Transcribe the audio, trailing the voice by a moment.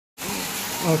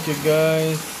Oke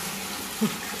guys,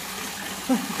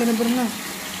 ikannya berenang.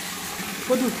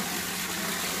 Waduh,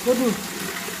 waduh,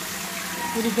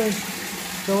 waduh guys,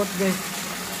 gawat guys.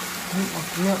 Ini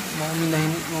akhirnya mau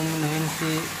mindahin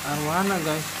si Arwana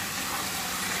guys.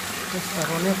 Terus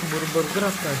Arwana keburu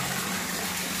bergerak guys.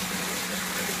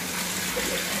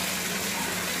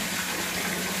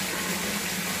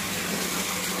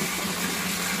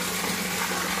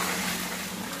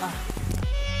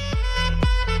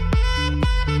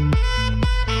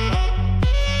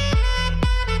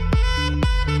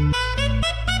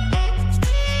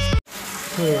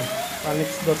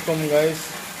 Panics.com guys.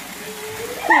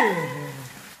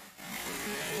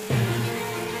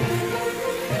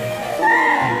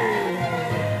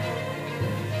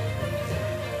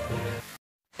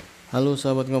 Halo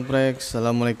sahabat Ngopreks,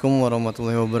 assalamualaikum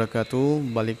warahmatullahi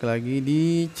wabarakatuh. Balik lagi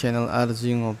di channel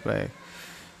Ngopreks.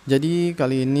 Jadi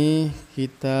kali ini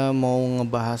kita mau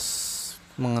ngebahas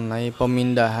mengenai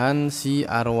pemindahan si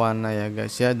Arwana ya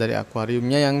guys ya, dari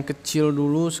akuariumnya yang kecil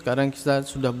dulu. Sekarang kita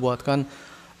sudah buatkan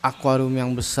akuarium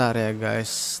yang besar ya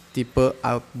guys, tipe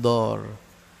outdoor.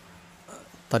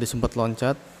 Tadi sempat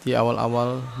loncat di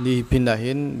awal-awal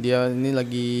dipindahin, dia ini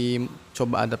lagi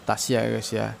coba adaptasi ya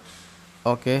guys ya.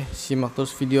 Oke, simak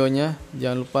terus videonya.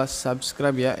 Jangan lupa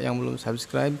subscribe ya, yang belum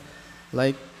subscribe,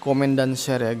 like, komen, dan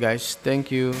share ya guys.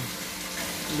 Thank you.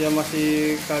 Dia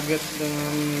masih kaget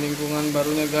dengan lingkungan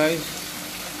barunya guys.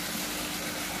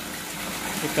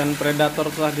 Ikan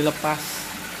predator telah dilepas.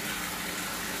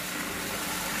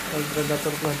 Ikan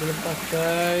predator telah dilepas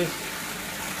guys.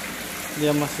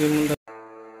 Dia masih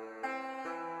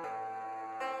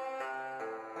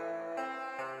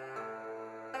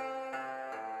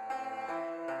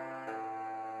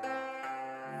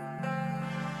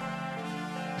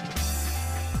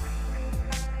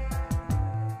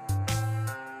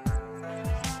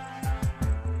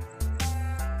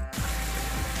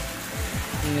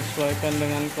menyesuaikan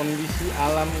dengan kondisi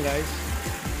alam guys.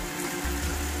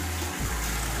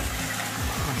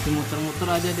 Masih muter-muter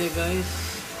aja deh guys.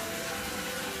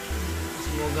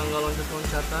 Semoga nggak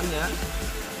loncat-loncatan ya.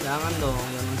 Jangan dong,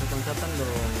 jangan loncat-loncatan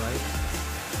dong guys.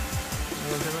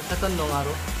 Loncat-loncatan dong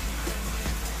Aru.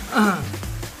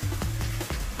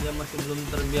 Dia masih belum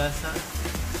terbiasa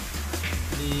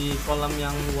di kolam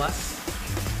yang luas.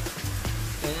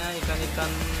 Kayaknya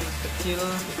ikan-ikan kecil,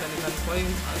 ikan-ikan koi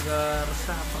agak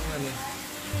resah apa enggak nih.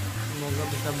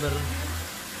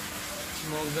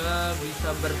 Semoga bisa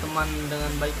berteman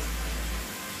dengan baik.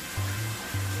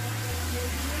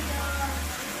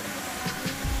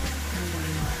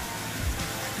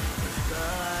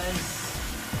 Guys,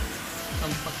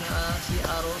 tampaknya si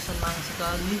Aro senang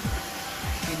sekali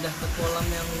pindah ke kolam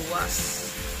yang luas.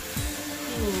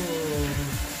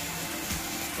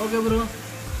 Oke bro,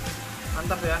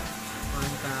 mantap ya,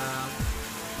 mantap.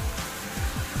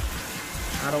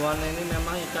 Arwana ini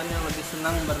memang ikan yang lebih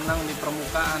senang berenang di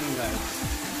permukaan guys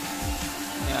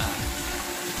ya.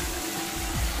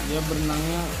 Dia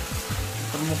berenangnya di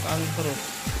permukaan terus.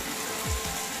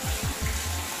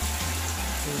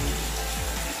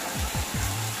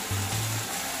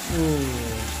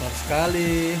 Besar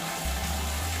sekali,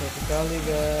 besar sekali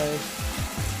guys.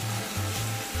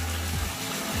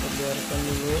 Kita biarkan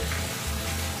dulu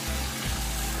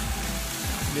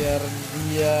biar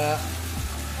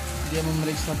dia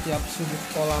memeriksa tiap sudut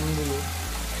kolam dulu,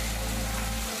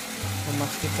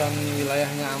 memastikan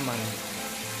wilayahnya aman.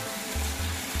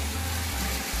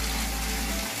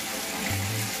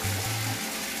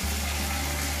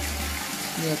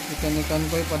 Lihat ikan-ikan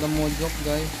koi pada mojok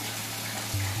guys.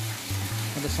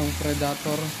 Ada sang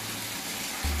predator.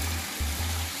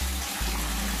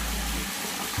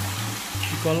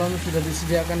 Di kolam sudah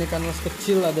disediakan ikan mas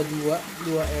kecil, ada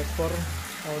dua ekor.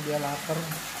 Kalau dia lapar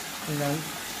tinggal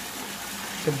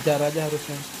kejar aja,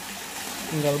 harusnya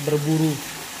tinggal berburu.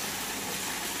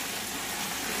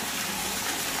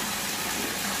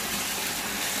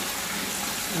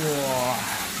 Wah,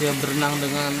 dia berenang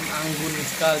dengan anggun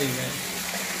sekali guys.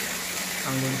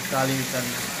 Anggun sekali ikan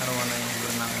Arwana yang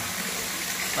berenang.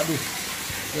 Aduh,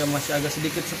 dia masih agak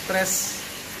sedikit stres,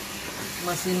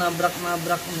 masih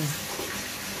nabrak-nabrak nih.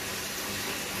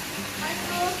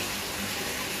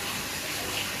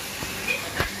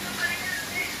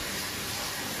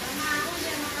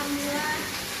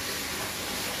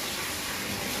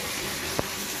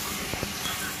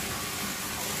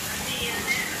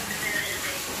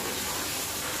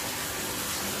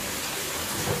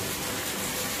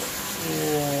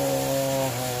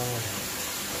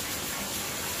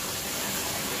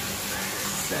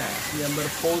 Dia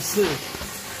berpose,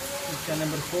 ikannya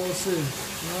berpose.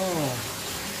 No,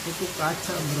 itu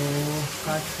kaca bro,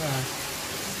 kaca.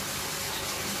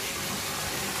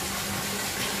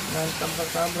 Jangan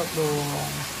tabrak-tabrak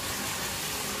dong.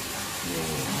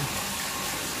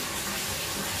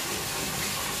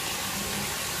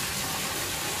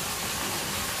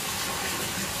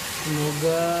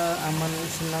 Semoga aman,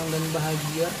 senang, dan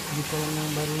bahagia di kolam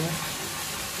yang barunya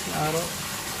si Aro,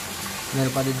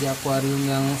 daripada di akuarium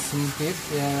yang sempit,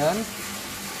 ya kan.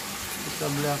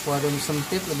 Kita beli akuarium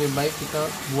sempit, lebih baik kita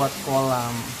buat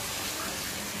kolam.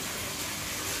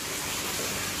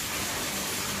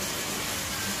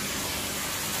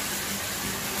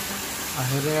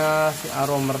 Akhirnya si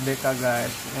Aro merdeka,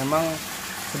 guys. Memang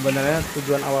sebenarnya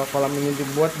tujuan awal kolam ini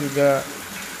dibuat juga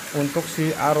untuk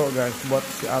si Aro, guys, buat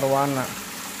si Arwana,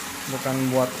 bukan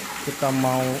buat kita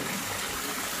mau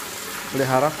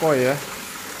pelihara koi ya.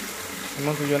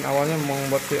 Memang tujuan awalnya mau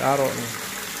buat si Aro nih.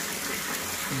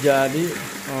 Jadi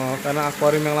karena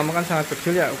akuarium yang lama kan sangat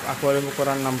kecil ya, akuarium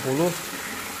ukuran 60,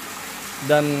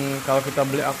 dan kalau kita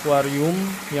beli akuarium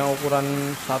yang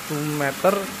ukuran 1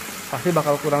 meter pasti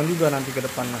bakal kurang juga nanti ke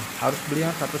depannya. Harus beli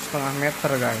yang 1,5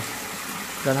 meter, guys,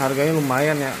 dan harganya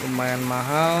lumayan ya, lumayan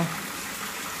mahal.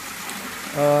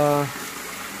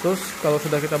 Terus kalau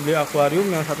sudah kita beli akuarium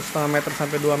yang 1,5 meter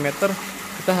sampai 2 meter,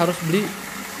 kita harus beli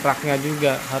raknya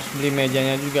juga, harus beli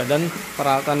mejanya juga, dan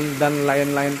peralatan dan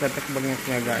lain-lain tetek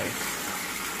bengeknya, guys.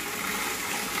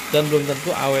 Dan belum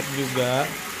tentu awet juga.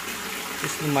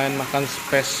 Terus lumayan makan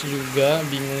space juga,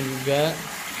 bingung juga.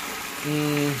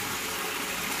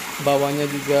 Bawahnya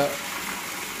juga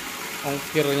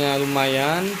ongkirnya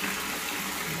lumayan.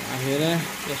 Akhirnya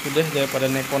ya sudah, daripada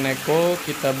neko-neko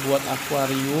kita buat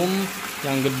akuarium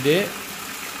yang gede.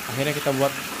 Akhirnya kita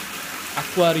buat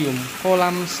akuarium,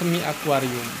 kolam semi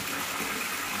akuarium.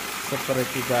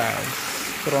 Seperti guys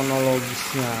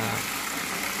kronologisnya.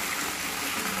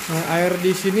 Nah, air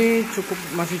di sini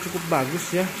masih cukup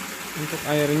bagus ya. Untuk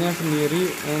airnya sendiri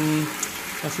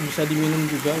masih bisa diminum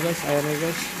juga, guys. Airnya,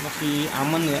 guys, masih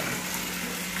aman ya.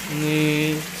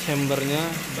 Ini chambernya,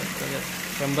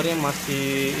 chambernya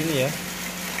masih ini ya,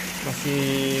 masih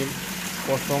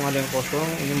kosong, ada yang kosong.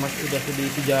 Ini masih udah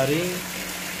diisi jaring.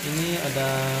 Ini ada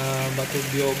batu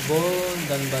biobol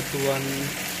dan batuan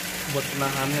buat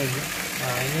penahannya gitu.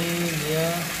 Nah, ini dia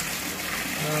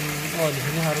di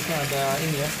sini harusnya ada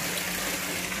ini ya,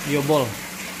 biobol,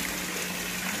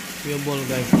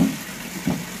 guys.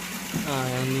 Nah,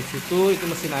 yang di situ itu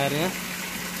mesin airnya.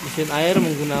 Mesin air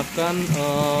menggunakan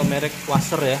merek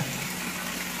washer ya.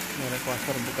 Merek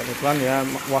washer, bukan iklan ya,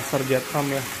 washer jet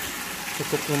pump ya.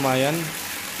 Cukup lumayan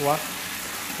kuat.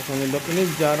 Penyedot ini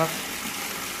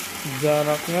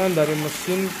jaraknya dari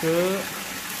mesin ke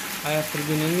air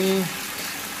terjun ini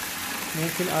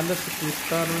mungkin ada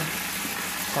sekitar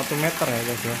 1 meter ya,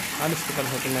 guys ya. Ada sekitar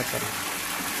 1 meter.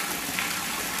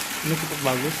 Ini cukup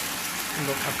bagus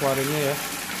untuk akuariumnya ya.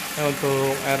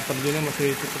 Untuk air terjunnya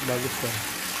masih cukup bagus ya,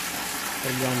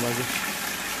 terbilang bagus.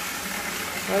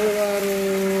 Halo Aro,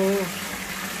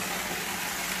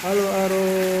 halo Aro.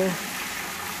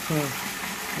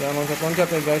 Jangan loncat-loncat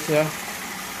ya, guys ya.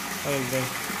 Ayo, guys,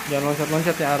 jangan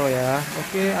loncat-loncat ya Aro ya.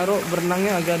 Oke, Aro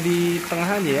berenangnya agak di tengah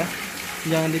aja ya,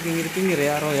 jangan di pinggir-pinggir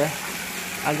ya Aro ya.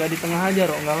 Agak di tengah aja,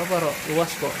 Ro, nggak apa-apa, Ro,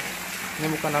 luas kok. Ini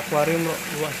bukan akuarium, Ro,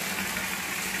 luas.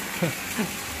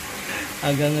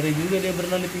 Agak ngeri juga dia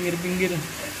berenang di pinggir-pinggir,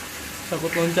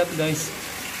 takut loncat, guys.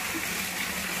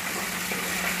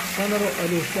 Mana, Ro?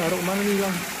 Aduh, si Aro mana nih,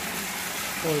 Bang?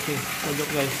 Oh, oke, pojok,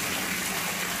 guys.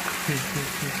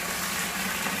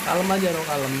 Kalem aja, Ro,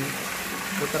 kalem.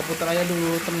 Putar-putar aja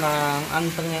dulu, tenang,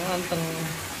 anteng, yang anteng.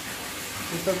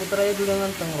 Putar-putar aja dulu, yang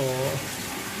anteng, Ro.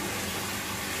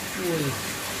 Wih,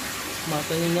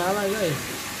 matanya nyala, guys.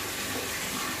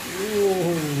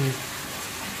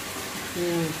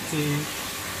 Oke,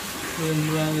 keren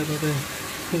banget tuh.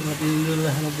 Matiin dulu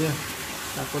lah mobil,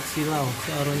 takut silau si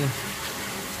Aronya.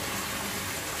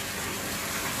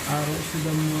 Aro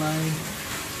sudah mulai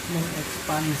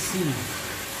mengekspansi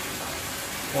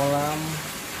kolam.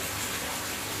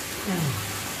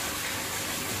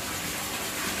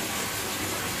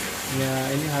 Ya,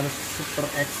 ini harus super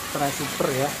ekstra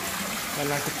super ya,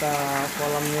 karena kita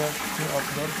kolamnya ini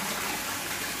outdoor.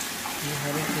 Ini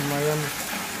harus lumayan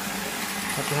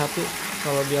hati-hati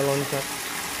kalau dia loncat.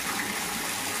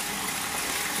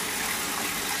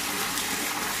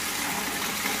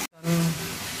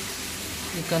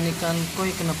 Ikan-ikan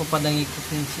koi kenapa pada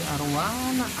ngikutin si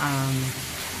Arwana? Aneh.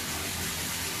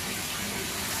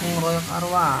 Ngeroyok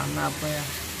Arwana apa ya?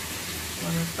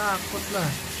 Mana takut lah.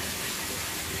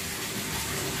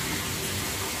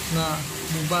 Nah,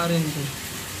 bubarin tuh.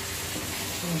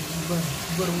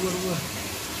 Bubar.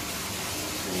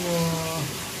 Wah.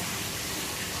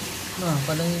 Nah,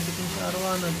 pada ngikutin si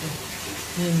Arwana tuh.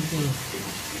 Ngumpul.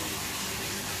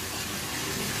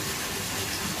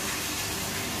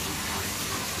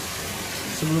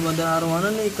 sebelum ada arwana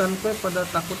nih ikan koi pada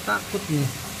takut-takut nih,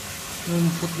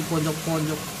 ngumpet di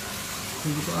pojok-pojok.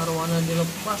 Begitu arwana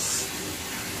dilepas,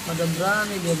 pada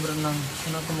berani dia berenang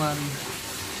sana kemari.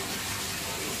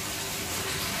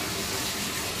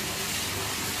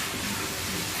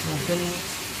 Mungkin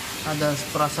ada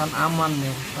perasaan aman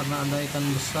ya, karena ada ikan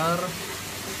besar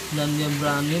dan dia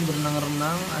berani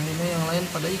berenang-renang, akhirnya yang lain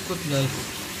pada ikut guys.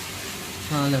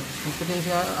 Nah lihat, ikutin si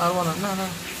arwana. Nah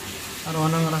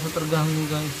arwana ngerasa terganggu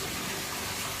guys.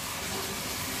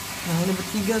 Nah ini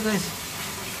bertiga guys,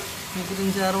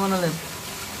 ikutin si arwana, lihat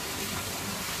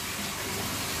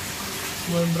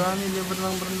mulai berani dia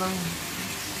berenang-berenang.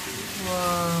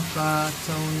 Wah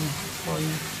kacau nih koi.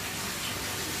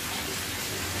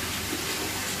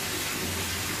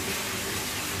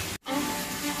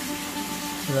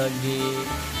 Lagi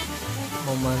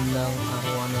memandang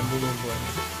arwana dulu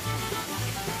guys.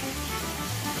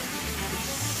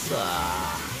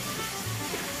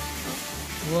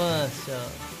 Wah,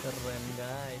 keren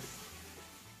guys.